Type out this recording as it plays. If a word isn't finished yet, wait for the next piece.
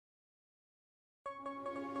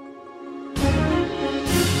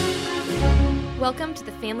Welcome to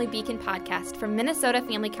the Family Beacon podcast from Minnesota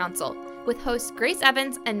Family Council with hosts Grace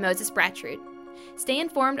Evans and Moses Brattrud. Stay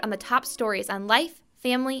informed on the top stories on life,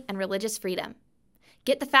 family, and religious freedom.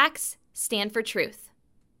 Get the facts, stand for truth.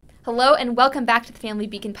 Hello and welcome back to the Family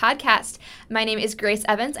Beacon podcast. My name is Grace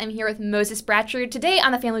Evans. I'm here with Moses Brattrud. Today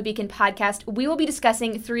on the Family Beacon podcast, we will be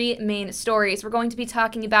discussing three main stories. We're going to be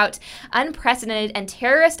talking about unprecedented and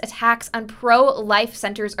terrorist attacks on pro-life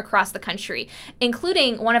centers across the country,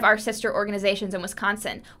 including one of our sister organizations in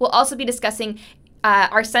Wisconsin. We'll also be discussing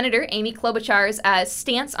our Senator Amy Klobuchar's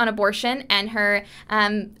stance on abortion and her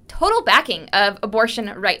total backing of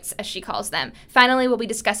abortion rights, as she calls them. Finally, we'll be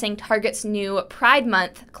discussing Target's new Pride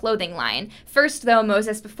Month clothing line. First, though,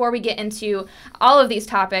 Moses, before we get into all of these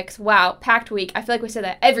topics, wow, packed week. I feel like we say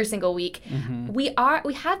that every single week. Mm-hmm. We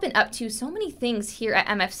have been up to so many things here at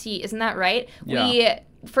MFC, isn't that right? Yeah.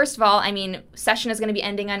 First of all, session is going to be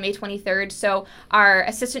ending on May 23rd, so our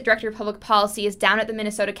Assistant Director of Public Policy is down at the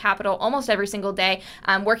Minnesota Capitol almost every single day,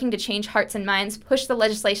 working to change hearts and minds, push the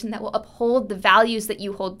legislation that will uphold the values that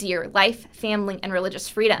you hold dear, life, family, and religious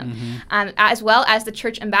freedom. Mm-hmm. As well as the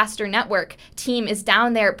Church Ambassador Network team is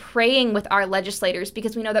down there praying with our legislators,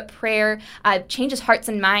 because we know that prayer changes hearts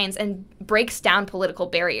and minds and breaks down political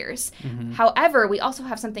barriers. Mm-hmm. However, we also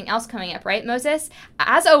have something else coming up, right, Moses?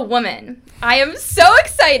 As a woman, I am so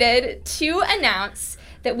excited to announce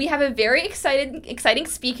that we have a very exciting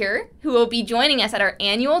speaker who will be joining us at our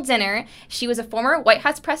annual dinner. She was a former White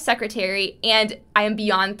House press secretary, and I am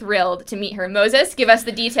beyond thrilled to meet her. Moses, give us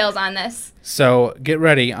the details on this. So get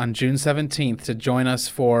ready on June 17th to join us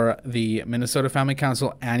for the Minnesota Family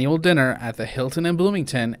Council annual dinner at the Hilton in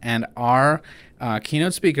Bloomington, and our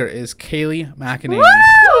keynote speaker is Kayleigh McEnany. Woo!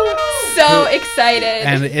 So excited.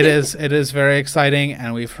 And it is very exciting,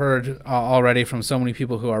 and we've heard already from so many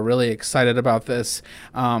people who are really excited about this.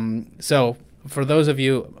 So for those of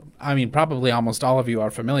you, probably almost all of you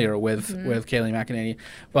are familiar with Kayleigh McEnany,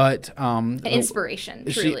 but an inspiration,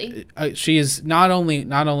 truly. She is not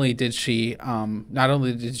only did she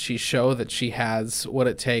show that she has what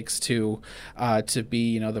it takes to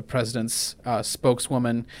be the president's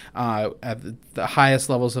spokeswoman at the highest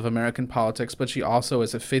levels of American politics, but she also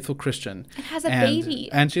is a faithful Christian and has a baby.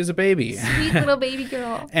 And she has a baby, sweet little baby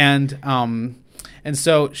girl. And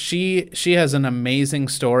so she has an amazing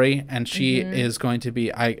story, and she is going to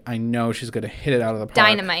be, I know she's going to hit it out of the park.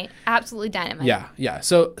 Dynamite. Absolutely dynamite. Yeah.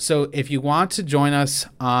 So if you want to join us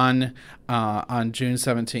on June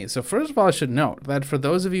 17th. So first of all, I should note that for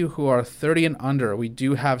those of you who are 30 and under, we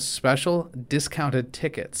do have special discounted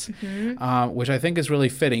tickets, which I think is really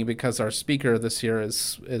fitting because our speaker this year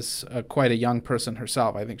is quite a young person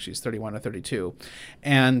herself. I think she's 31 or 32.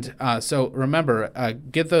 And so remember,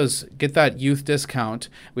 get that youth discount.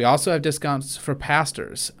 We also have discounts for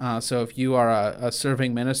pastors. So if you are a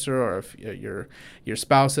serving minister, or if your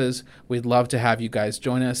spouses, we'd love to have you guys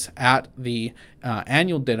join us at the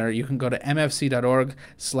annual dinner. You can go to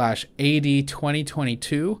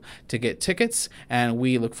mfc.org/AD2022 to get tickets, and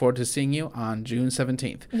we look forward to seeing you on June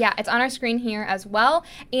 17th. Yeah, it's on our screen here as well.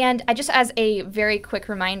 And just as a very quick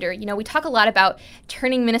reminder, we talk a lot about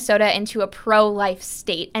turning Minnesota into a pro-life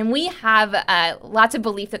state, and we have lots of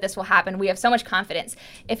belief that this will happen. We have so much confidence.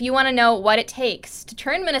 If you want to know what it takes to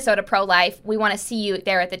turn Minnesota pro-life, we want to see you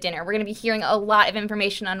there at the dinner. We're going to be hearing a lot of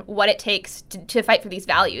information on what it takes to fight for these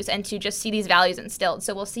values and to just see these values instilled.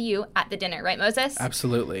 So we'll see you at the dinner, right, Moses?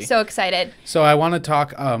 Absolutely. So excited. So I want to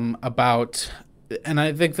talk about, and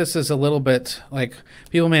I think this is a little bit like,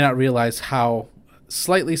 people may not realize how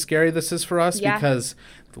slightly scary this is for us, because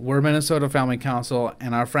we're Minnesota Family Council,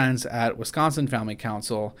 and our friends at Wisconsin Family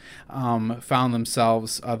Council found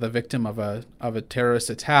themselves the victim of a terrorist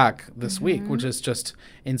attack this week, which is just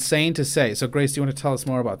insane to say. So, Grace, do you want to tell us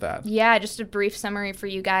more about that? Yeah, just a brief summary for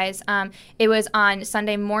you guys. It was on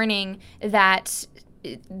Sunday morning that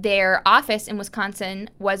their office in Wisconsin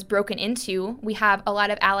was broken into. We have a lot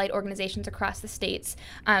of allied organizations across the states,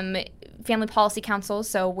 family policy councils,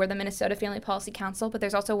 so we're the Minnesota Family Policy Council, but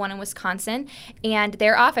there's also one in Wisconsin, and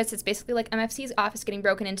their office is basically like MFC's office getting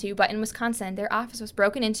broken into, but in Wisconsin, their office was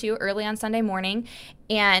broken into early on Sunday morning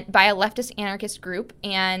and by a leftist anarchist group,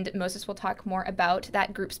 and Moses will talk more about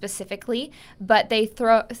that group specifically, but they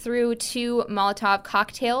threw 2 Molotov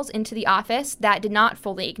cocktails into the office that did not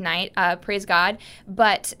fully ignite, praise God,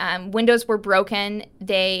 but windows were broken.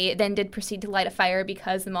 They then did proceed to light a fire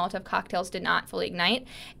because the Molotov cocktails did not fully ignite.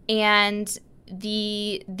 And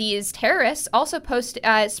these terrorists also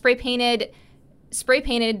spray painted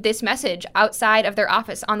this message outside of their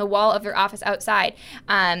office, on the wall of their office outside.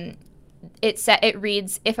 It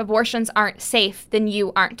reads, "If abortions aren't safe, then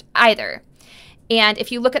you aren't either." And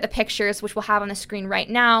if you look at the pictures, which we'll have on the screen right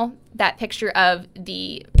now, that picture of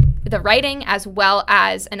the writing as well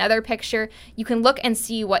as another picture, you can look and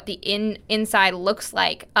see what the inside looks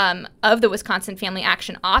like of the Wisconsin Family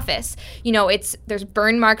Action Office. There's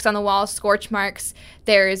burn marks on the walls, scorch marks.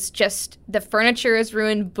 There's just the furniture is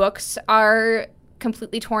ruined. Books are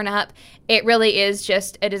completely torn up. It really is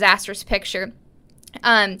just a disastrous picture.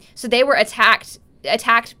 So they were attacked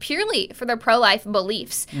purely for their pro-life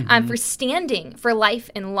beliefs, for standing for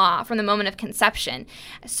life in law from the moment of conception.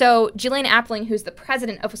 So Jillian Appling, who's the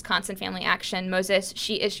president of Wisconsin Family Action, Moses,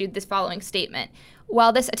 she issued this following statement.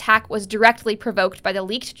 While this attack was directly provoked by the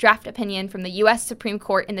leaked draft opinion from the U.S. Supreme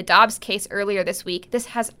Court in the Dobbs case earlier this week, this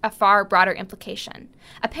has a far broader implication.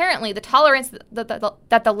 Apparently, the tolerance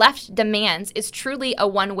that the left demands is truly a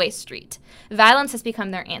one-way street. Violence has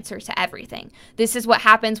become their answer to everything. This is what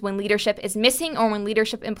happens when leadership is missing or when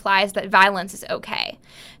leadership implies that violence is okay.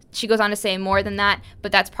 She goes on to say more than that,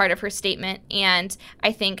 but that's part of her statement, and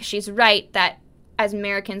I think she's right that as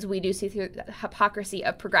Americans, we do see through the hypocrisy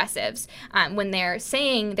of progressives when they're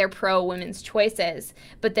saying they're pro-women's choices,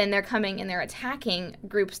 but then they're coming and they're attacking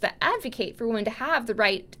groups that advocate for women to have the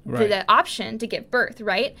right. The option to give birth,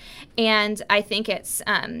 right? And I think it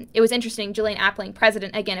was interesting. Jillian Appling,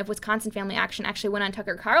 president, again, of Wisconsin Family Action, actually went on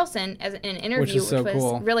Tucker Carlson in an interview, which was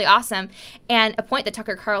cool. Really awesome. And a point that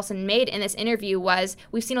Tucker Carlson made in this interview was,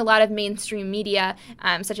 we've seen a lot of mainstream media,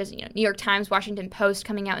 such as New York Times, Washington Post,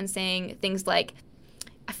 coming out and saying things like,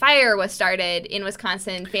 a fire was started in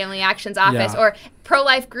Wisconsin Family Action's office, or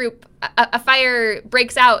pro-life group, a fire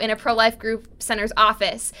breaks out in a pro-life group center's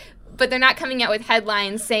office. But they're not coming out with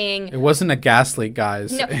headlines saying... It wasn't a gas leak,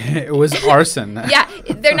 guys. No. It was arson. Yeah,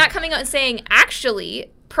 they're not coming out and saying,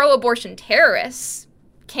 actually, pro-abortion terrorists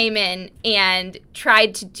came in and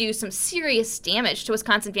tried to do some serious damage to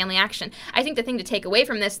Wisconsin Family Action. I think the thing to take away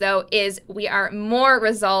from this, though, is we are more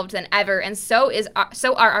resolved than ever, and so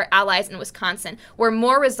are our allies in Wisconsin. We're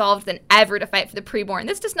more resolved than ever to fight for the preborn.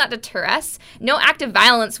 This does not deter us. No act of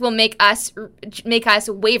violence will make us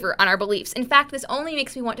waver on our beliefs. In fact, this only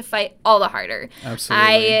makes me want to fight all the harder.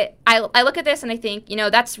 Absolutely. I look at this and I think,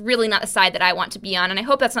 that's really not the side that I want to be on, and I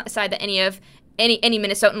hope that's not the side that any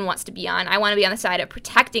Minnesotan wants to be on. I want to be on the side of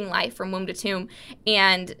protecting life from womb to tomb.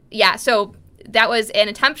 And so that was an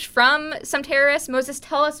attempt from some terrorists. Moses,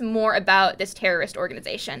 tell us more about this terrorist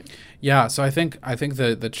organization. Yeah, so I think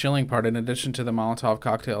the chilling part, in addition to the Molotov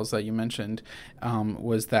cocktails that you mentioned,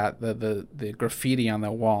 was that the graffiti on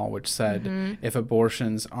the wall, which said, if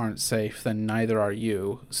abortions aren't safe, then neither are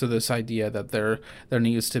you. So this idea that there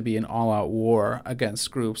needs to be an all-out war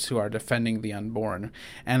against groups who are defending the unborn.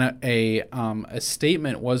 And a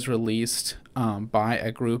statement was released by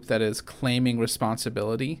a group that is claiming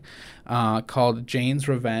responsibility called Jane's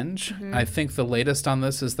Revenge. I think the latest on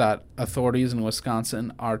this is that authorities in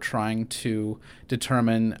Wisconsin are trying to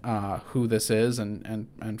determine who this is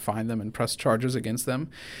and find them and press charges against them.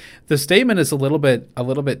 The statement is a little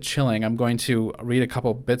bit chilling. I'm going to read a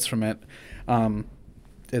couple bits from it.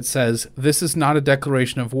 It says, "This is not a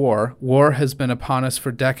declaration of war. War has been upon us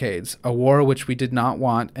for decades, a war which we did not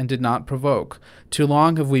want and did not provoke. Too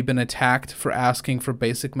long have we been attacked for asking for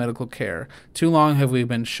basic medical care. Too long have we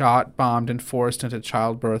been shot, bombed, and forced into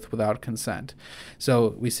childbirth without consent."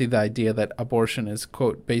 So we see the idea that abortion is,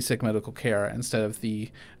 quote, basic medical care instead of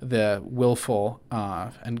the willful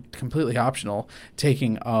and completely optional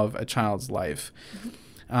taking of a child's life.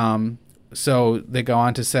 So they go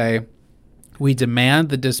on to say, "We demand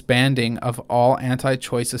the disbanding of all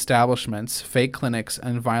anti-choice establishments, fake clinics,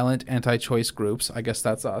 and violent anti-choice groups," I guess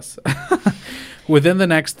that's us, "within the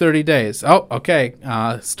next 30 days. Oh, okay.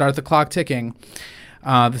 Start the clock ticking.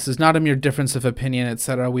 This is not a mere difference of opinion,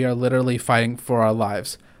 etc. We are literally fighting for our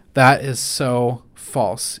lives." That is so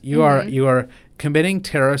false. You are committing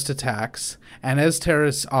terrorist attacks, and as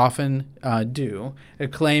terrorists often do,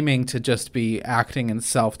 claiming to just be acting in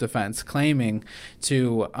self-defense, claiming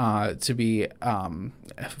to be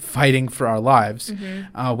fighting for our lives,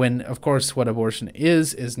 when, of course, what abortion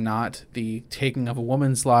is not the taking of a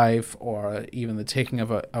woman's life or even the taking of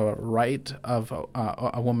a right of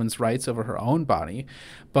a woman's rights over her own body,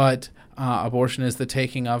 but abortion is the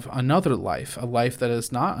taking of another life, a life that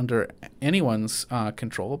is not under anyone's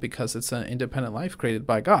control because it's an independent life created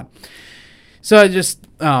by God. So I just...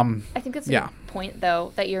 I think that's a good point,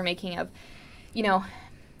 though, that you're making of,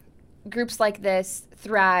 groups like this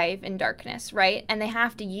thrive in darkness, right? And they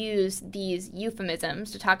have to use these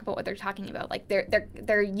euphemisms to talk about what they're talking about. Like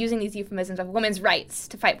they're using these euphemisms of women's rights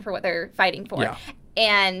to fight for what they're fighting for. Yeah.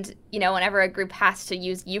 And, whenever a group has to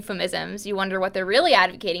use euphemisms, you wonder what they're really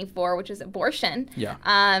advocating for, which is abortion. Yeah.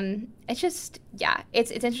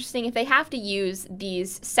 It's interesting. If they have to use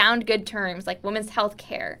these sound good terms like women's health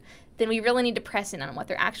care, then we really need to press in on what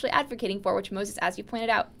they're actually advocating for, which, Moses, as you pointed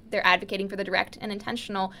out, they're advocating for the direct and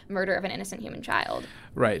intentional murder of an innocent human child.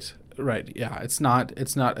 Right. Yeah, it's not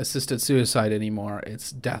assisted suicide anymore.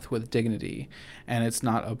 It's death with dignity, and it's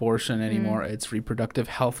not abortion anymore. It's reproductive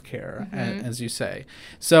health care, as you say.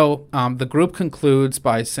 So the group concludes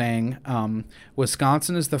by saying,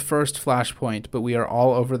 Wisconsin is the first flashpoint, but we are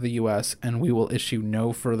all over the U.S., and we will issue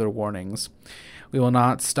no further warnings. We will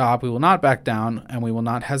not stop, we will not back down, and we will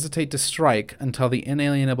not hesitate to strike until the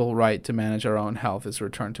inalienable right to manage our own health is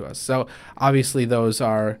returned to us. So obviously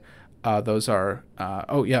here it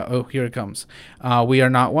comes. We are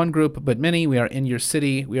not one group, but many. We are in your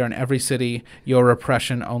city. We are in every city. Your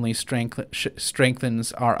repression only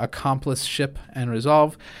strengthens our accomplishship and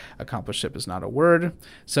resolve. Accomplishship is not a word.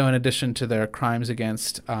 So in addition to their crimes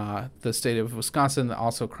against the state of Wisconsin,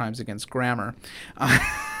 also crimes against grammar.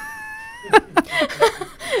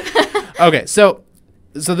 Okay, so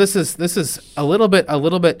this is a little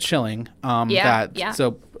bit chilling.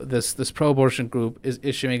 So this pro-abortion group is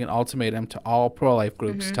issuing an ultimatum to all pro-life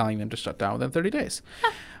groups, telling them to shut down within 30 days.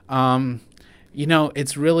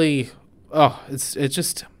 It's really,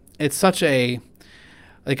 it's such a,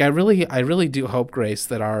 I really do hope, Grace,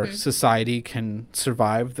 that our society can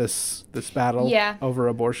survive this battle over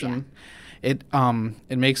abortion. Yeah.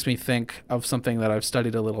 It makes me think of something that I've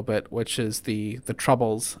studied a little bit, which is the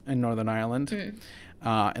Troubles in Northern Ireland in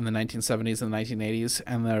the 1970s and the 1980s,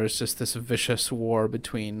 and there's just this vicious war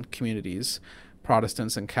between communities,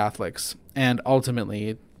 Protestants and Catholics, and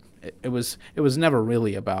ultimately it was never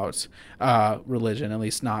really about religion, at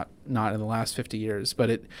least not in the last 50 years, but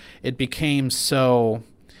it became so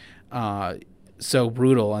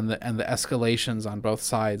brutal, and the escalations on both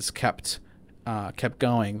sides kept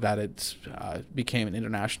going, that it became an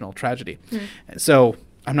international tragedy. So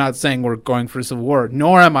I'm not saying we're going for civil war,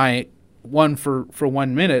 nor am I one for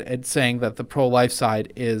 1 minute at saying that the pro-life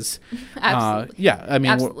side is absolutely.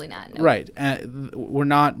 Absolutely not. No. Right. We're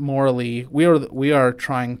not morally, we are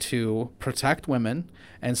trying to protect women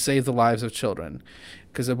and save the lives of children,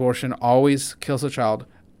 because abortion always kills a child,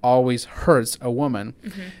 always hurts a woman.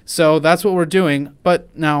 So that's what we're doing.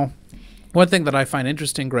 But now, one thing that I find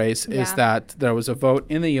interesting, Grace, is that there was a vote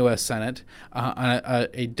in the U.S. Senate on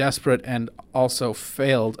a desperate and also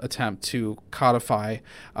failed attempt to codify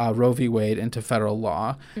Roe v. Wade into federal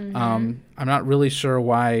law. I'm not really sure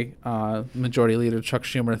why Majority Leader Chuck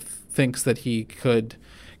Schumer thinks that he could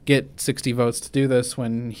get 60 votes to do this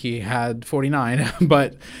when he had 49.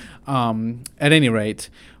 But at any rate,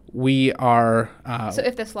 we are. So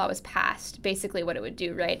if this law was passed, basically what it would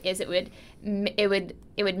do, right, is it would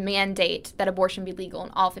mandate that abortion be legal in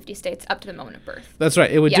all 50 states up to the moment of birth. That's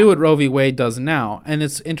right. It would do what Roe v. Wade does now. And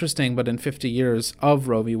it's interesting, but in 50 years of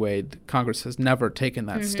Roe v. Wade, Congress has never taken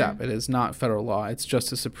that step. It is not federal law. It's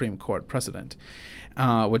just a Supreme Court precedent,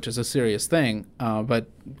 which is a serious thing, but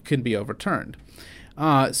can be overturned.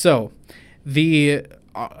 So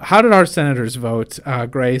how did our senators vote,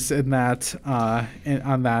 Grace, in that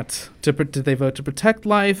on that? Did they vote to protect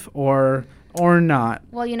life or not?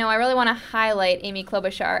 Well, I really want to highlight Amy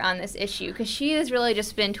Klobuchar on this issue, because she has really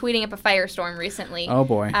just been tweeting up a firestorm recently. Oh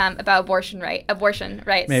boy, about abortion rights.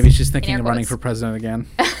 Maybe she's thinking of running for president again.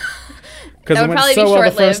 Because that it would went probably so be well the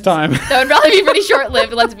short-lived. first time. That would probably be pretty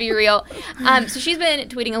short-lived, let's be real. So she's been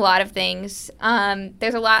tweeting a lot of things.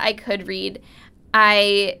 There's a lot I could read.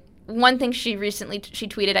 One thing she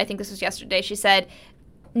tweeted, I think this was yesterday, she said,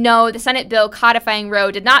 "No, the Senate bill codifying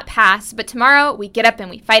Roe did not pass, but tomorrow we get up and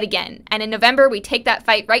we fight again. And in November, we take that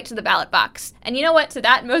fight right to the ballot box." And you know what? To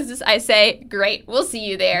that, Moses, I say, great. We'll see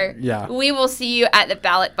you there. Yeah. We will see you at the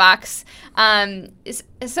ballot box.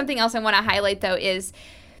 Something else I want to highlight, though, is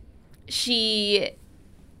we've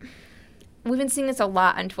been seeing this a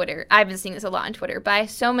lot on Twitter. I've been seeing this a lot on Twitter by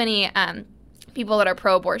so many people that are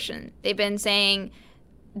pro-abortion. They've been saying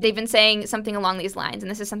something along these lines, and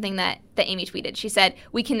this is something that Amy tweeted. She said,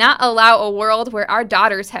 "We cannot allow a world where our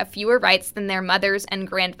daughters have fewer rights than their mothers and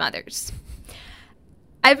grandmothers."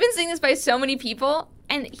 I've been seeing this by so many people,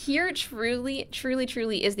 and here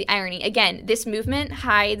truly is the irony. Again, this movement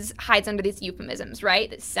hides under these euphemisms, right?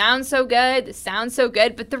 This sounds so good,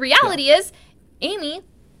 but the reality is Amy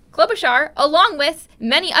Klobuchar, along with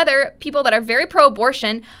many other people that are very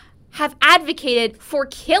pro-abortion, have advocated for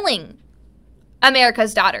killing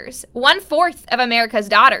America's daughters. 1/4 of America's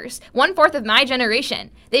daughters. 1/4 of my generation.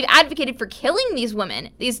 They've advocated for killing these women,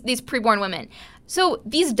 these preborn women. So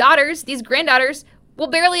these daughters, these granddaughters, will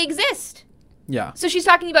barely exist. Yeah. So she's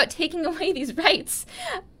talking about taking away these rights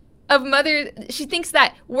of mother. She thinks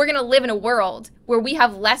that we're going to live in a world where we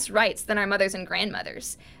have less rights than our mothers and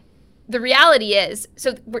grandmothers. The reality is,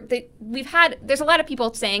 there's a lot of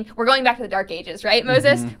people saying we're going back to the dark ages, right,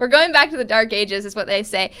 Moses? Mm-hmm. We're going back to the dark ages is what they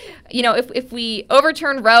say. You know, if we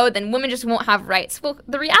overturn Roe, then women just won't have rights. Well,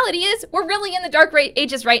 the reality is we're really in the dark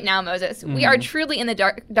ages right now, Moses. Mm-hmm. We are truly in the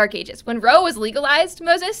dark ages. When Roe was legalized,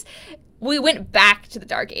 Moses, we went back to the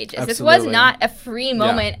dark ages. Absolutely. This was not a free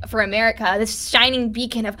moment for America, this shining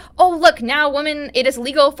beacon of, oh, look, now it is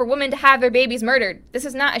legal for women to have their babies murdered. This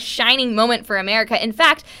is not a shining moment for America. In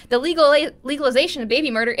fact, the legalization of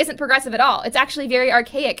baby murder isn't progressive at all. It's actually very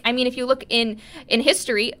archaic. I mean, if you look in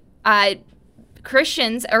history,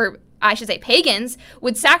 Christians, or I should say pagans,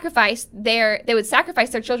 would sacrifice their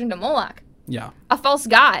children to Moloch. Yeah. A false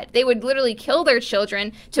god. They would literally kill their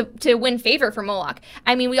children to win favor for Moloch.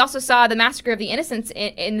 I mean, we also saw the massacre of the innocents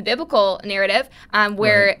in the biblical narrative,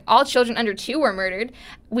 where all children under 2 were murdered.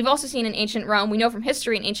 We've also seen in ancient Rome, we know from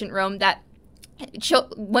history in ancient Rome that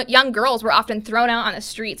young girls were often thrown out on the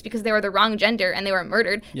streets because they were the wrong gender and they were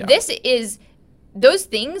murdered. Yeah. Those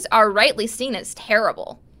things are rightly seen as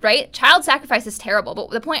terrible, right? Child sacrifice is terrible. But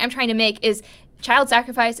the point I'm trying to make is child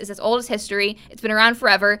sacrifice is as old as history. It's been around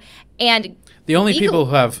forever. And the only people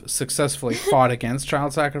who have successfully fought against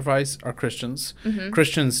child sacrifice are Christians. Mm-hmm.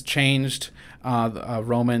 Christians changed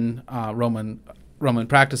Roman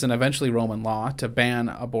practice and eventually Roman law to ban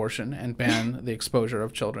abortion and ban the exposure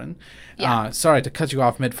of children. Yeah. Sorry to cut you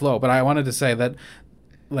off mid-flow, but I wanted to say that,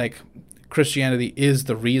 like, Christianity is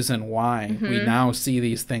the reason why we now see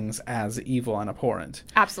these things as evil and abhorrent.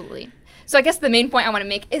 Absolutely. So I guess the main point I want to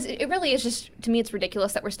make is it really is just, to me, it's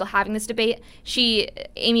ridiculous that we're still having this debate.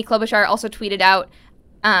 Amy Klobuchar also tweeted out,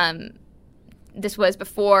 this was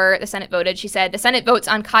before the Senate voted, she said, the Senate votes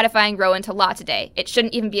on codifying Roe into law today. It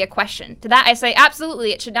shouldn't even be a question. To that I say,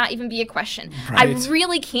 absolutely, it should not even be a question. Right. I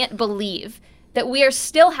really can't believe that we are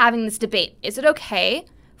still having this debate. Is it okay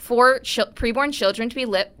for preborn children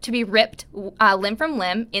to be ripped limb from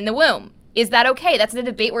limb in the womb? Is that okay? That's the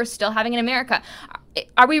debate we're still having in America.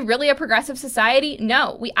 Are we really a progressive society?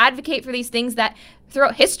 No. We advocate for these things that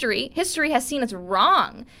throughout history has seen as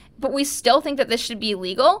wrong, but we still think that this should be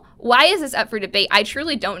legal. Why is this up for debate? I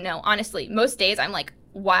truly don't know, honestly. Most days I'm like,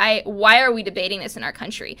 why are we debating this in our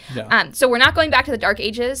country? Yeah. So we're not going back to the dark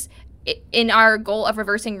ages in our goal of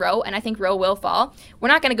reversing Roe, and I think Roe will fall. We're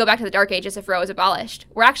not going to go back to the dark ages if Roe is abolished.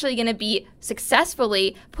 We're actually going to be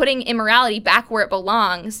successfully putting immorality back where it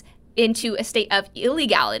belongs, into a state of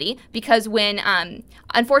illegality, because when,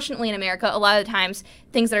 unfortunately in America, a lot of the times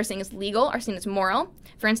things that are seen as legal are seen as moral.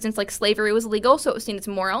 For instance, like slavery was legal, so it was seen as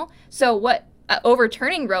moral. So what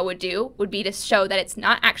overturning Roe would do would be to show that it's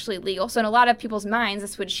not actually legal. So in a lot of people's minds,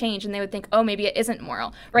 this would change, and they would think, oh, maybe it isn't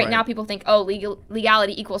moral. Right now, people think, oh,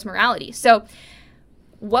 legality equals morality. So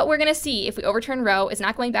what we're going to see if we overturn Roe is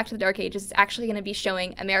not going back to the dark ages. It's actually going to be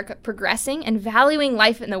showing America progressing and valuing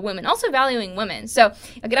life in the women, also valuing women. So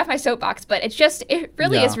I'll get off my soapbox, but it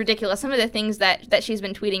really is ridiculous. Some of the things that she's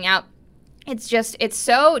been tweeting out, it's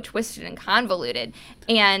so twisted and convoluted.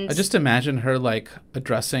 And I just imagine her like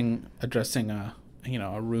addressing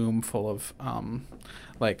a room full of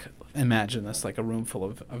imagine this, like a room full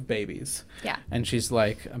of babies. Yeah. And she's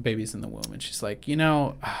like, babies in the womb, and she's like,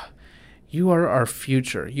 you are our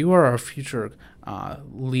future. You are our future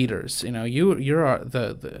leaders. You're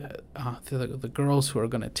the girls who are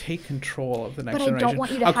going to take control of the next generation. I don't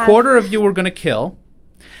want you to quarter of you we're going to kill.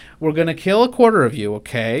 We're going to kill a quarter of you,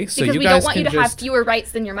 okay? So because we don't want you to have fewer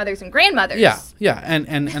rights than your mothers and grandmothers. Yeah.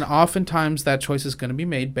 And oftentimes that choice is going to be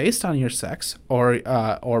made based on your sex or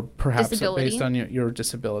perhaps based on your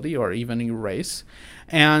disability or even your race.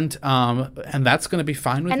 And that's going to be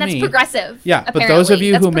fine with me. And that's progressive. Yeah, apparently. But those of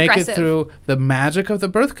you who make it through the magic of the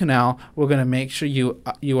birth canal, we're going to make sure you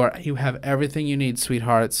have everything you need,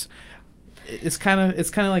 sweethearts. It's kind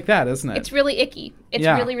of like that, isn't it? It's really icky. It's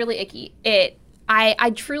really, really icky. I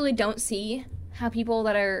truly don't see how people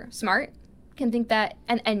that are smart can think that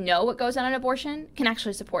and know what goes on in abortion can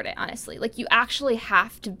actually support it, honestly. Like, you actually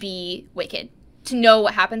have to be wicked to know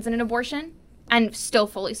what happens in an abortion and still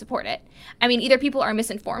fully support it. I mean, either people are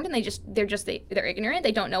misinformed and they're ignorant,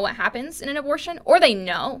 they don't know what happens in an abortion, or they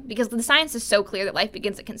know, because the science is so clear that life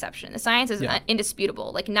begins at conception. The science is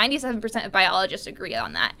indisputable. Like 97% of biologists agree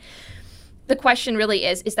on that. The question really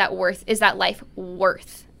is that life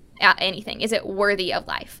worth anything? Is it worthy of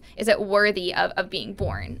life? Is it worthy of being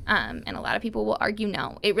born? And a lot of people will argue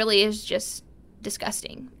no. It really is just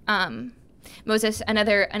disgusting. Moses,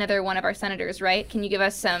 another one of our senators, right? Can you give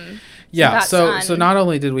us some Yeah, thoughts so not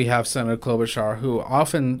only did we have Senator Klobuchar, who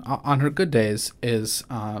often on her good days is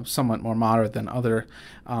somewhat more moderate than other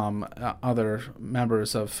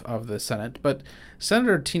members of the Senate, but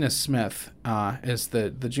Senator Tina Smith is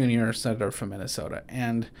the junior senator from Minnesota,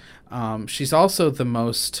 and she's also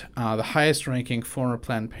the highest ranking former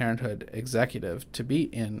Planned Parenthood executive to be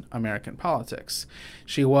in American politics.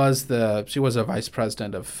 She was a vice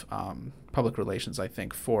president of public relations, I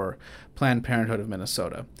think, for Planned Parenthood of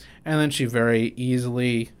Minnesota, and then she very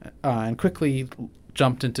easily and quickly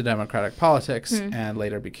jumped into Democratic politics and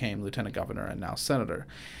later became lieutenant governor and now senator.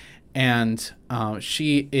 And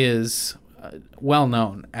she is well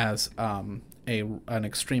known as an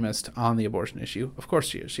extremist on the abortion issue. Of course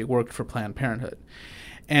she is. She worked for Planned Parenthood.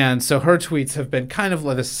 And so her tweets have been kind of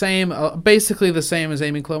the same, basically the same as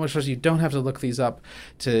Amy Klobuchar's. You don't have to look these up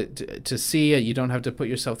to see it. You don't have to put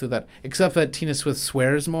yourself through that, except that Tina Smith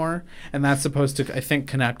swears more. And that's supposed to, I think,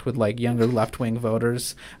 connect with like younger left-wing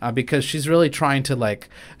voters because she's really trying to like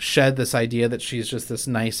shed this idea that she's just this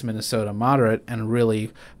nice Minnesota moderate and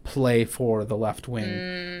really play for the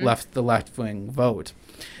left-wing vote.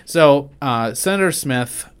 So Senator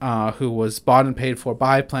Smith, who was bought and paid for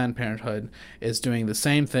by Planned Parenthood, is doing the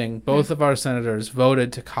same thing. Both of our senators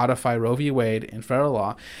voted to codify Roe v. Wade in federal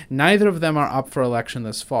law. Neither of them are up for election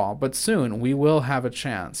this fall, but soon we will have a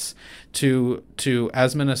chance to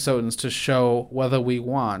as Minnesotans, to show whether we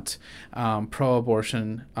want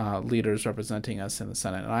pro-abortion leaders representing us in the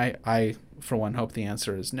Senate. And I for one, hope the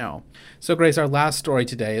answer is no. So, Grace, our last story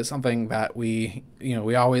today is something that we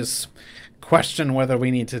always question whether we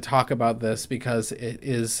need to talk about this because it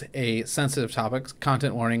is a sensitive topic.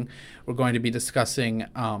 Content warning. We're going to be discussing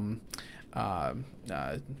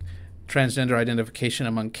transgender identification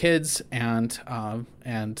among kids and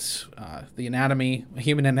the anatomy,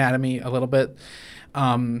 human anatomy, a little bit.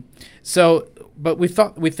 But we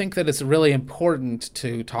think that it's really important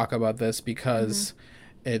to talk about this because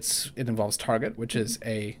it involves Target, which is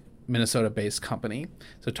a Minnesota-based company.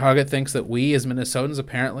 So Target thinks that we as Minnesotans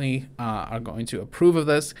apparently are going to approve of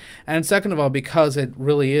this. And second of all, because it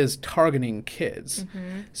really is targeting kids.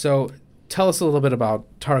 So tell us a little bit about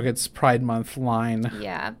Target's Pride Month line.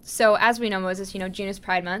 Yeah. So as we know, Moses, June is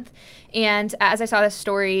Pride Month. And as I saw this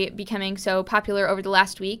story becoming so popular over the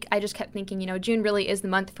last week, I just kept thinking, June really is the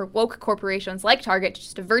month for woke corporations like Target,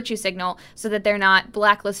 just a virtue signal so that they're not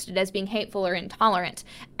blacklisted as being hateful or intolerant.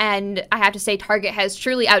 And I have to say, Target has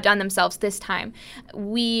truly outdone themselves this time.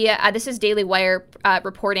 This is Daily Wire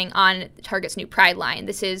reporting on Target's new Pride line.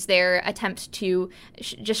 This is their attempt to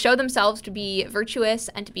just show themselves to be virtuous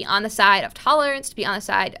and to be on the side of tolerance, to be on the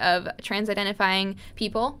side of trans-identifying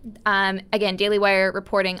people. Again, Daily Wire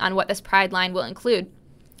reporting on what this Pride line will include.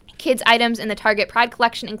 Kids' items in the Target Pride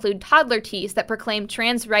collection include toddler tees that proclaim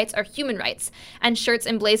trans rights are human rights, and shirts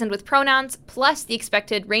emblazoned with pronouns, plus the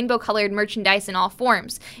expected rainbow-colored merchandise in all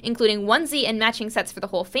forms, including onesie and matching sets for the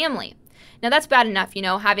whole family. Now, that's bad enough,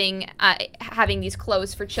 having these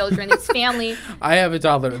clothes for children, this family. I have a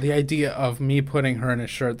toddler. The idea of me putting her in a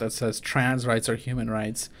shirt that says trans rights are human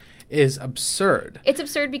rights is absurd. It's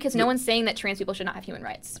absurd because no one's saying that trans people should not have human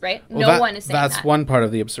rights, right? Well, no one is saying that. That's one part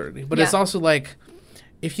of the absurdity. But it's also like,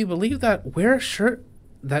 if you believe that, wear a shirt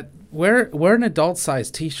wear an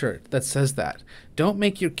adult-sized T-shirt that says that. Don't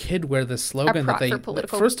make your kid wear this slogan that they.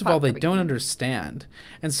 First of all, they don't understand,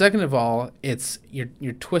 and second of all,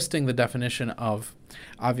 you're twisting the definition of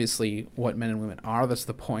obviously what men and women are. That's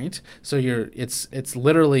the point. So it's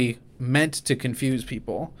literally meant to confuse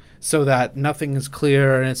people so that nothing is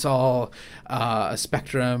clear and it's all a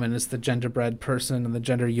spectrum and it's the genderbread person and the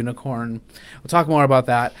gender unicorn. We'll talk more about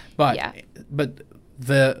that, but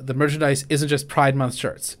the merchandise isn't just Pride Month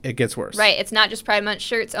shirts. It gets worse. Right. It's not just Pride Month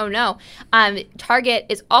shirts. Oh, no. Target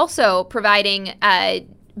is also providing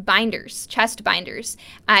binders, chest binders,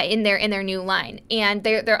 in their new line. And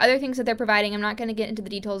there are other things that they're providing. I'm not going to get into the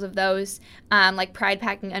details of those, like Pride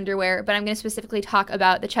packing underwear, but I'm going to specifically talk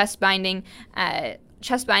about the chest binding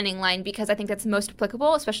line because I think that's most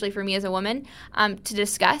applicable, especially for me as a woman, to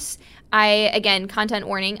discuss. Again, content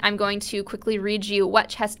warning, I'm going to quickly read you what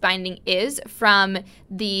chest binding is from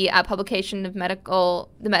the publication of a medical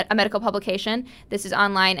publication. This is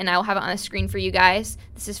online, and I will have it on the screen for you guys.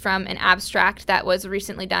 This is from an abstract that was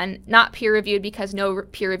recently done, not peer-reviewed because no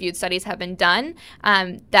peer-reviewed studies have been done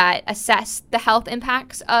that assess the health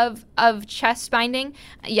impacts of chest binding,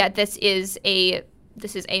 yet this is a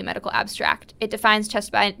medical abstract. It defines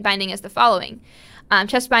chest binding as the following.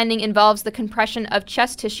 Chest binding involves the compression of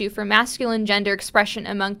chest tissue for masculine gender expression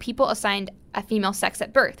among people assigned female sex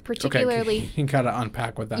at birth, particularly... Okay, you gotta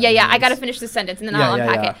unpack what that means. Yeah, I gotta finish this sentence and then I'll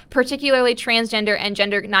unpack it. Particularly transgender and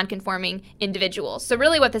gender nonconforming individuals. So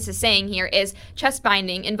really what this is saying here is chest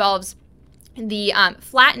binding involves the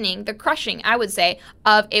flattening, the crushing, I would say,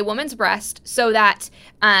 of a woman's breast so that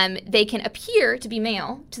they can appear to be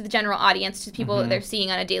male to the general audience, to people that they're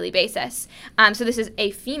seeing on a daily basis. So this is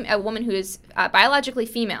a woman who is biologically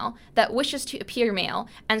female that wishes to appear male,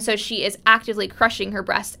 and so she is actively crushing her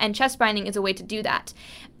breast, and chest binding is a way to do that.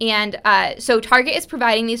 And so Target is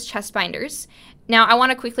providing these chest binders. Now, I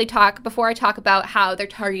want to quickly talk, before I talk about how they're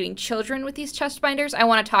targeting children with these chest binders, I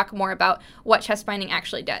want to talk more about what chest binding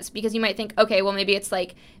actually does. Because you might think, okay, well, maybe it's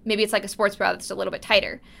like a sports bra that's a little bit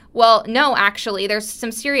tighter. Well, no, actually, there's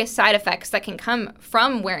some serious side effects that can come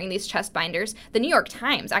from wearing these chest binders. The New York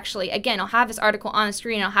Times, actually, again, I'll have this article on the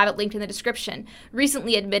screen, I'll have it linked in the description,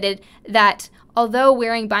 recently admitted that although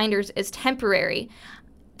wearing binders is temporary,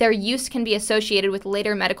 their use can be associated with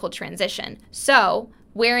later medical transition. So,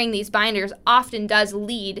 wearing these binders often does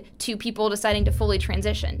lead to people deciding to fully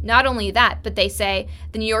transition. Not only that, but they say,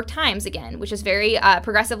 the New York Times, again, which is very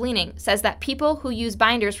progressive leaning, says that people who use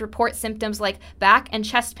binders report symptoms like back and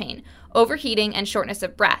chest pain, overheating, and shortness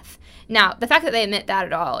of breath. Now, the fact that they admit that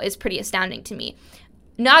at all is pretty astounding to me.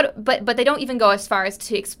 But they don't even go as far as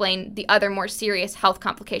to explain the other more serious health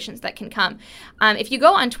complications that can come. If you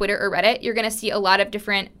go on Twitter or Reddit, you're going to see a lot of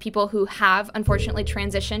different people who have unfortunately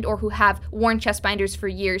transitioned or who have worn chest binders for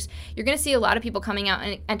years. You're going to see a lot of people coming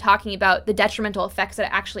out and talking about the detrimental effects that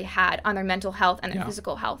it actually had on their mental health and their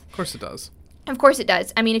physical health. Of course it does. Of course it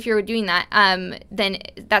does. I mean, if you're doing that, then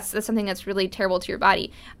that's something that's really terrible to your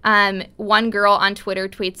body. One girl on Twitter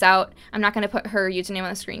tweets out, I'm not going to put her username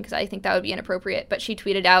on the screen because I think that would be inappropriate, but she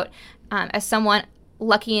tweeted out, as someone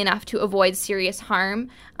lucky enough to avoid serious harm,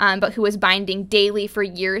 but who was binding daily for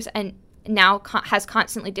years and now has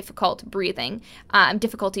constantly difficulty breathing.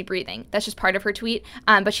 That's just part of her tweet.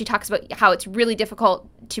 But she talks about how it's really difficult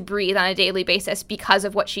to breathe on a daily basis because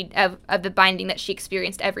of what of the binding that she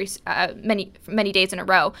experienced many days in a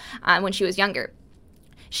row when she was younger.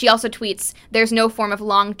 She also tweets, there's no form of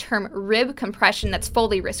long-term rib compression that's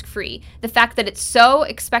fully risk-free. The fact that it's so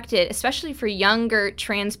expected, especially for younger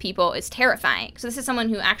trans people, is terrifying. So this is someone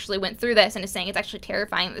who actually went through this and is saying it's actually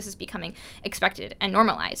terrifying that this is becoming expected and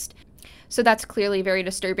normalized. So that's clearly very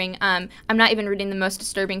disturbing. I'm not even reading the most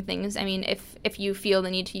disturbing things. I mean, if you feel the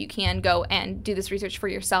need to, you can go and do this research for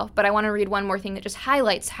yourself. But I want to read one more thing that just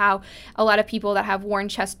highlights how a lot of people that have worn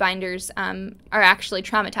chest binders are actually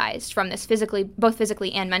traumatized from this both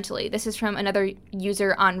physically and mentally. This is from another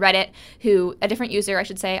user on Reddit, a different user, I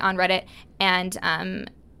should say, on Reddit, and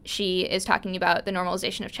she is talking about the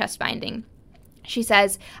normalization of chest binding. She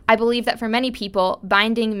says, I believe that for many people,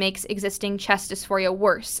 binding makes existing chest dysphoria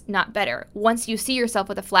worse, not better. Once you see yourself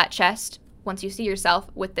with a flat chest, once you see yourself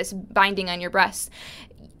with this binding on your breasts,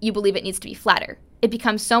 you believe it needs to be flatter. It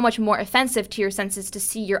becomes so much more offensive to your senses to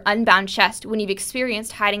see your unbound chest when you've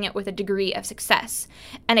experienced hiding it with a degree of success.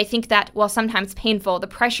 And I think that, while sometimes painful, the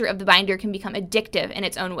pressure of the binder can become addictive in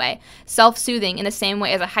its own way, self-soothing in the same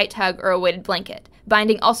way as a height tug or a weighted blanket.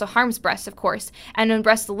 Binding also harms breasts, of course, and when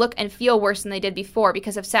breasts look and feel worse than they did before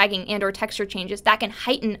because of sagging and or texture changes, that can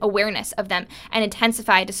heighten awareness of them and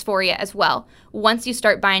intensify dysphoria as well. Once you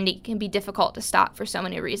start binding, it can be difficult to stop for so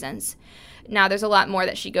many reasons. Now, there's a lot more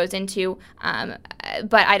that she goes into,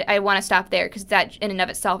 but I want to stop there because that in and of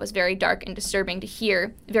itself is very dark and disturbing to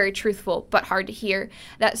hear, very truthful, but hard to hear,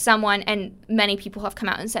 that someone, and many people have come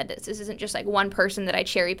out and said this. This isn't just like one person that I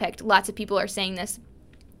cherry-picked. Lots of people are saying this,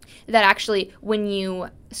 that actually when you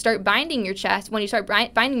start binding your chest, when you start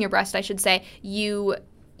binding your breast, I should say, you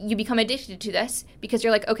become addicted to this because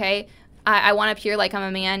you're like, okay, I want to appear like I'm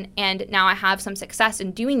a man, and now I have some success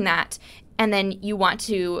in doing that, and then you want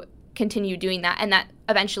to continue doing that, and that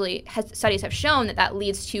eventually studies have shown that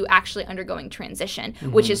leads to actually undergoing transition,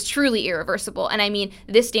 which is truly irreversible. And I mean,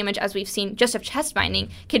 this damage, as we've seen just of chest binding,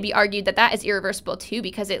 could be argued that is irreversible too,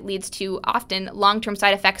 because it leads to often long-term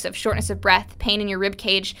side effects of shortness of breath, pain in your rib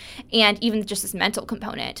cage, and even just this mental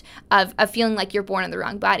component of feeling like you're born in the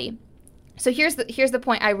wrong body. So here's the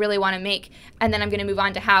point I really want to make, and then I'm going to move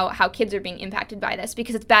on to how kids are being impacted by this,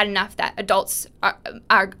 because it's bad enough that adults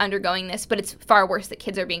are undergoing this, but it's far worse that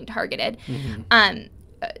kids are being targeted.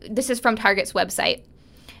 This is from Target's website.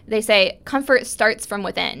 They say, comfort starts from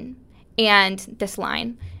within, and this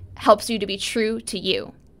line helps you to be true to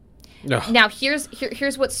you. No. Now, here's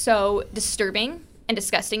what's so disturbing and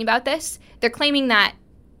disgusting about this. They're claiming that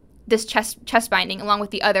this chest binding, along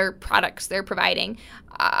with the other products they're providing,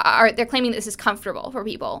 they're claiming this is comfortable for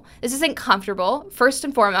people. This isn't comfortable. First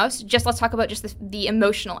and foremost, just let's talk about just the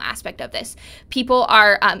emotional aspect of this. People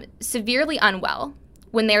are severely unwell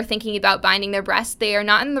when they're thinking about binding their breasts. They are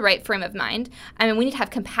not in the right frame of mind. I mean, we need to have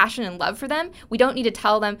compassion and love for them. We don't need to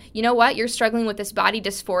tell them, you know what, you're struggling with this body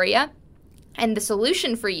dysphoria, and the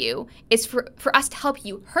solution for you is for us to help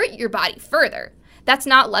you hurt your body further. That's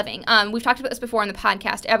not loving. We've talked about this before on the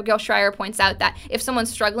podcast. Abigail Schreier points out that if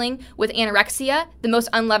someone's struggling with anorexia, the most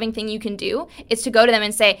unloving thing you can do is to go to them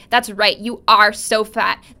and say, that's right, you are so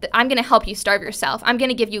fat that I'm going to help you starve yourself. I'm going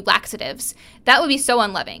to give you laxatives. That would be so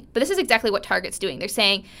unloving. But this is exactly what Target's doing. They're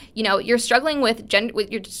saying, you know, you're struggling with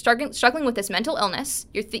struggling with this mental illness.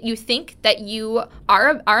 You think that you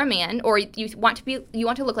are a man, or you want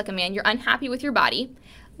to look like a man. You're unhappy with your body.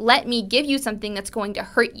 Let me give you something that's going to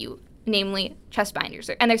hurt you, namely chest binders.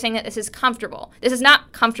 And they're saying that this is comfortable. This is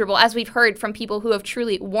not comfortable, as we've heard from people who have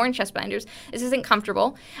truly worn chest binders. This isn't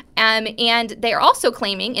comfortable. And they are also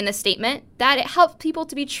claiming in this statement that it helps people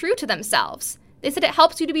to be true to themselves. They said it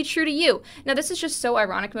helps you to be true to you. Now, this is just so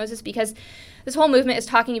ironic, Moses, because this whole movement is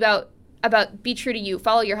talking about be true to you,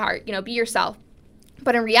 follow your heart, you know, be yourself.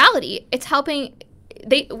 But in reality, it's helping.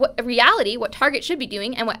 What Target should be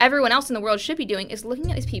doing and what everyone else in the world should be doing is looking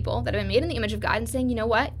at these people that have been made in the image of God and saying, you know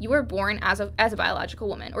what, you were born as a biological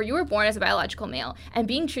woman, or you were born as a biological male, and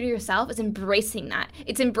being true to yourself is embracing that.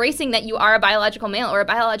 It's embracing that you are a biological male or a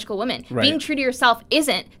biological woman. Right. Being true to yourself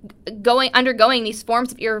isn't undergoing these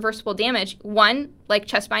forms of irreversible damage. One, like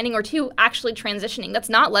chest binding, or two, actually transitioning. That's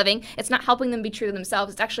not loving. It's not helping them be true to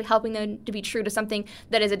themselves. It's actually helping them to be true to something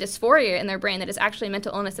that is a dysphoria in their brain, that is actually a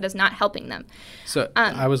mental illness that is not helping them. So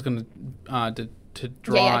I was going to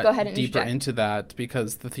draw go ahead and deeper into that,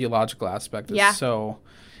 because the theological aspect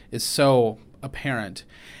is so apparent.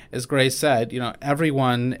 As Grace said, you know,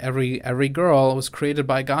 every girl was created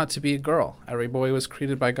by God to be a girl. Every boy was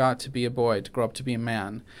created by God to be a boy, to grow up to be a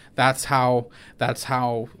man. That's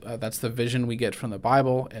the vision we get from the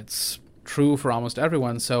Bible. It's true for almost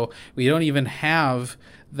everyone. So we don't even have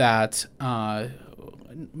that.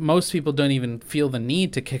 Most people don't even feel the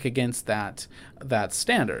need to kick against that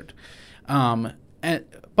standard.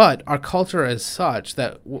 But our culture is such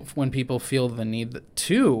that when people feel the need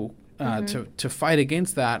to fight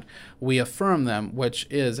against that, we affirm them, which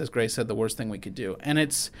is, as Grace said, the worst thing we could do. And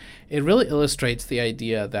it really illustrates the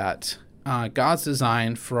idea that God's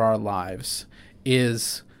design for our lives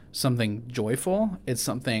is something joyful. It's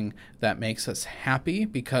something that makes us happy,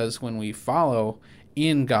 because when we follow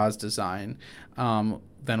in God's design,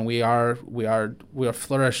 then we are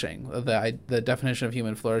flourishing. The definition of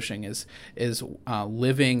human flourishing is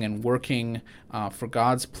living and working for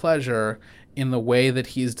God's pleasure in the way that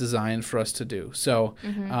He's designed for us to do. So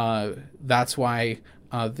that's why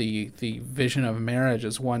the vision of marriage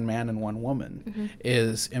as one man and one woman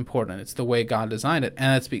is important. It's the way God designed it,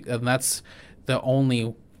 and that's the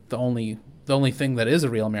only thing that is a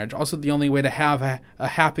real marriage. Also, the only way to have a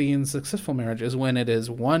happy and successful marriage is when it is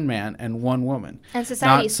one man and one woman. And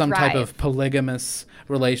societies not some thrive. Type of polygamous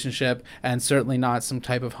relationship, and certainly not some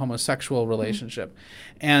type of homosexual relationship.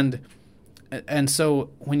 And so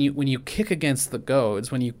when you kick against the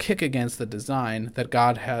goads, when you kick against the design that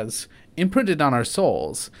God has imprinted on our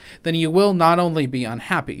souls, then you will not only be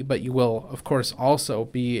unhappy, but you will, of course, also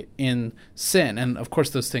be in sin. And, of course,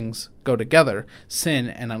 those things go together, sin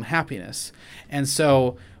and unhappiness. And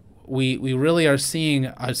so we really are seeing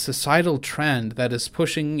a societal trend that is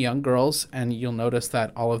pushing young girls, and you'll notice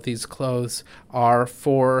that all of these clothes are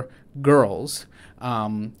for girls,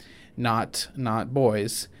 not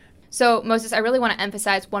boys. So, Moses, I really want to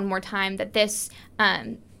emphasize one more time that this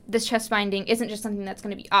chest binding isn't just something that's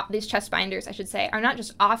going to be these chest binders, I should say, are not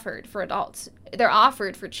just offered for adults. They're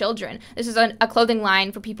offered for children. This is a clothing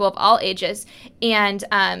line for people of all ages, and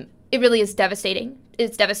it really is devastating.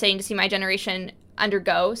 It's devastating to see my generation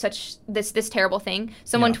undergo this terrible thing.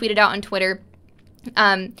 Someone tweeted out on Twitter,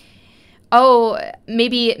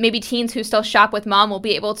 maybe teens who still shop with mom will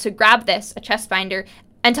be able to grab a chest binder,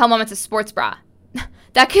 and tell mom it's a sports bra.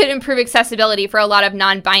 That could improve accessibility for a lot of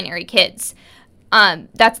non-binary kids.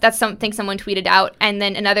 That's something someone tweeted out. And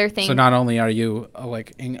then another thing. So not only are you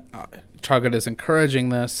Target is encouraging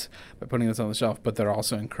this by putting this on the shelf, but they're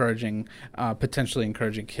also potentially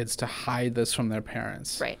encouraging kids to hide this from their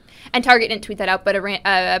parents. Right. And Target didn't tweet that out, but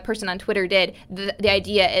a person on Twitter did. The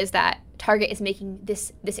idea is that Target is making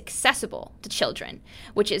this accessible to children,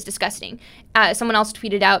 which is disgusting. Someone else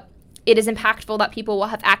tweeted out, It is impactful that people will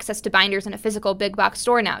have access to binders in a physical big box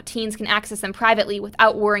store now. Teens can access them privately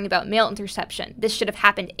without worrying about mail interception. This should have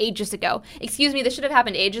happened ages ago. Excuse me, this should have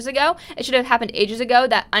happened ages ago. It should have happened ages ago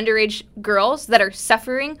that underage girls that are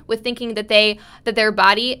suffering with thinking that they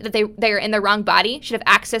are in the wrong body should have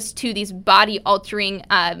access to these body altering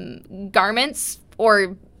garments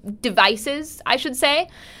or devices, I should say.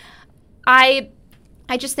 I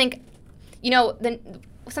just think,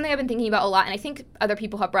 something I've been thinking about a lot, and I think other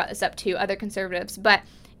people have brought this up too, other conservatives, but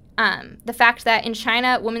the fact that in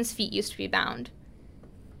China, women's feet used to be bound.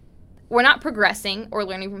 We're not progressing or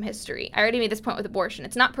learning from history. I already made this point with abortion.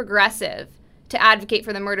 It's not progressive to advocate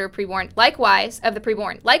for the murder of preborn. Likewise,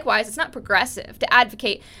 it's not progressive to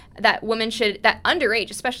advocate that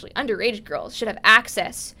underage, especially underage girls, should have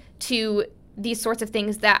access to these sorts of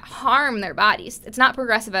things that harm their bodies. It's not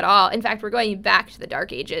progressive at all. In fact, we're going back to the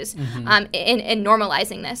dark ages in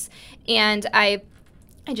normalizing this. And I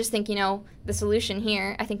just think, the solution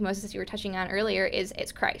here, I think Moses, you were touching on earlier, is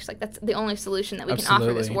it's Christ. Like, that's the only solution that we can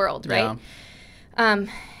offer this world, right? Yeah.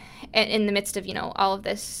 In the midst of, all of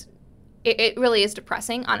this, it really is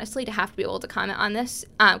depressing, honestly, to have to be able to comment on this,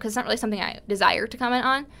 because it's not really something I desire to comment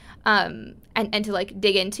on and to,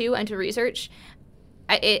 dig into and to research.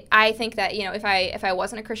 I think that if I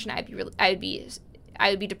wasn't a Christian, I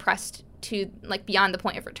would be depressed to beyond the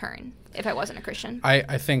point of return if I wasn't a Christian.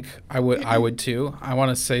 I think I would too. I want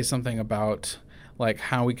to say something about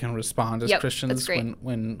how we can respond as Christians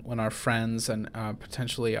when our friends and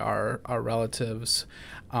potentially our relatives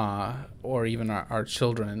or even our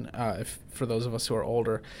children, for those of us who are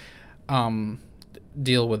older,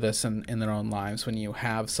 deal with this in their own lives. When you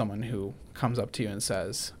have someone who comes up to you and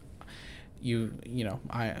says, you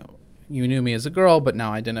knew me as a girl, but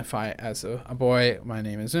now identify as a boy. My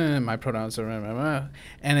name is my pronouns are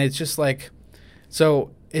and it's just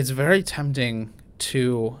so it's very tempting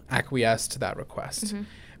to acquiesce to that request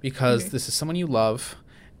because this is someone you love.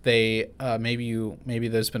 They maybe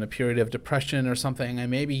there's been a period of depression or something, and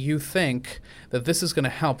maybe you think that this is going to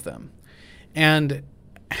help them, and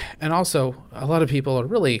also a lot of people are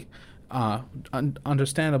really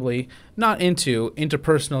understandably not into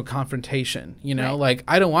interpersonal confrontation.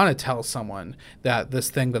 I don't want to tell someone that this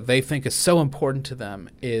thing that they think is so important to them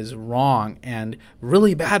is wrong and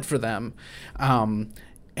really bad for them.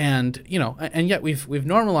 And yet we've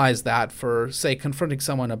normalized that for, say, confronting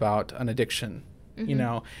someone about an addiction,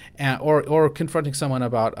 or confronting someone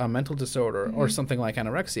about a mental disorder or something like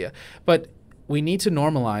anorexia. But we need to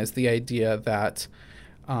normalize the idea that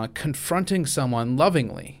confronting someone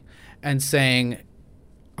lovingly and saying,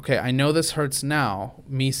 okay, I know this hurts now,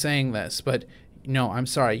 me saying this, but no, I'm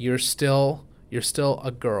sorry, you're still a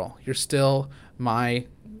girl. You're still my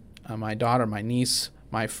daughter, my niece,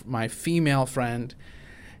 my female friend,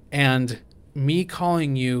 and me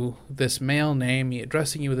calling you this male name, me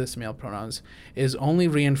addressing you with this male pronouns, is only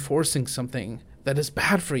reinforcing something that is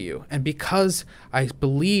bad for you. And because I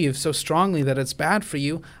believe so strongly that it's bad for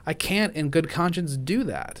you, I can't in good conscience do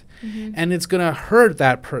that. And it's going to hurt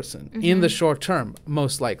that person in the short term,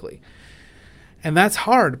 most likely. And that's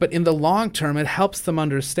hard. But in the long term, it helps them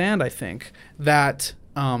understand, I think, that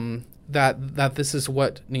that this is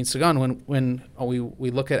what needs to go on. When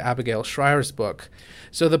we look at Abigail Schreier's book.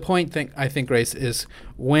 So the point, I think, Grace, is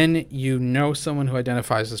when you know someone who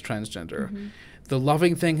identifies as transgender, the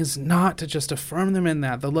loving thing is not to just affirm them in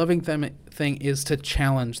that. The loving thing is to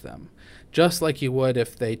challenge them, just like you would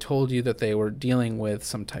if they told you that they were dealing with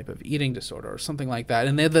some type of eating disorder or something like that,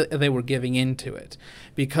 and they were giving into it.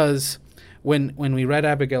 Because when we read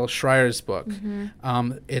Abigail Schreier's book,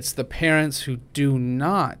 it's the parents who do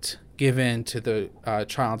not give in to the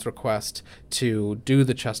child's request to do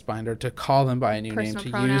the chest binder, to call them by a new name, to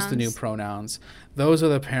use the new pronouns. Those are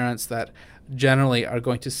the parents that generally are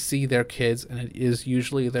going to see their kids, and it is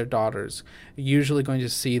usually their daughters, usually going to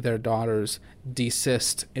see their daughters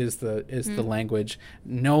desist is the language,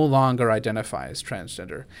 no longer identify as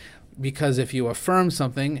transgender. Because if you affirm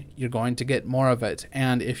something, you're going to get more of it.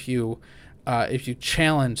 And if you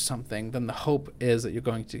challenge something, then the hope is that you're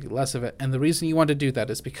going to get less of it. And the reason you want to do that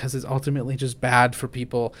is because it's ultimately just bad for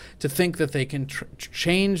people to think that they can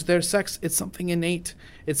change their sex. It's something innate.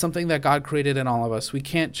 It's something that God created in all of us. We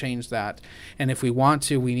can't change that. And if we want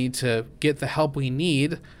to, we need to get the help we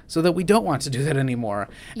need so that we don't want to do that anymore.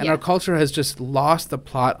 And our culture has just lost the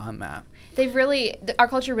plot on that. Our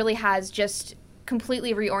culture really has just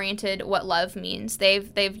completely reoriented what love means.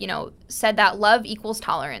 They've said that love equals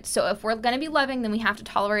tolerance. So if we're going to be loving, then we have to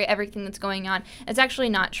tolerate everything that's going on. It's actually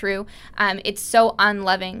not true. It's so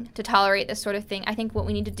unloving to tolerate this sort of thing. I think what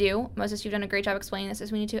we need to do, Moses, you've done a great job explaining this,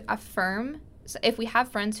 is we need to affirm So if we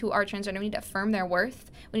have friends who are transgender, we need to affirm their worth.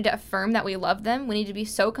 We need to affirm that we love them. We need to be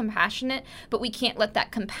so compassionate, but we can't let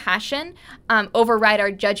that compassion override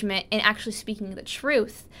our judgment in actually speaking the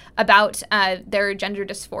truth about their gender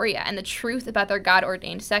dysphoria and the truth about their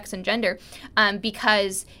God-ordained sex and gender.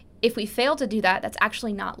 Because if we fail to do that, that's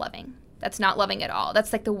actually not loving. That's not loving at all.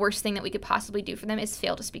 That's like the worst thing that we could possibly do for them is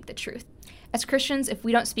fail to speak the truth. As Christians, if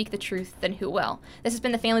we don't speak the truth, then who will? This has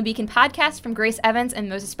been the Family Beacon podcast from Grace Evans and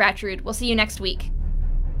Moses Brattrud. We'll see you next week.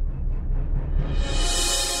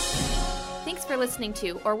 Thanks for listening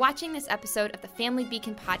to or watching this episode of the Family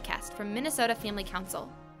Beacon podcast from Minnesota Family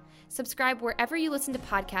Council. Subscribe wherever you listen to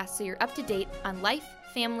podcasts so you're up to date on life,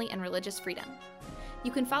 family, and religious freedom.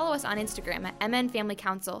 You can follow us on Instagram at MN Family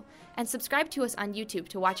Council and subscribe to us on YouTube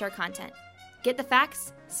to watch our content. Get the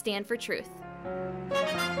facts, stand for truth.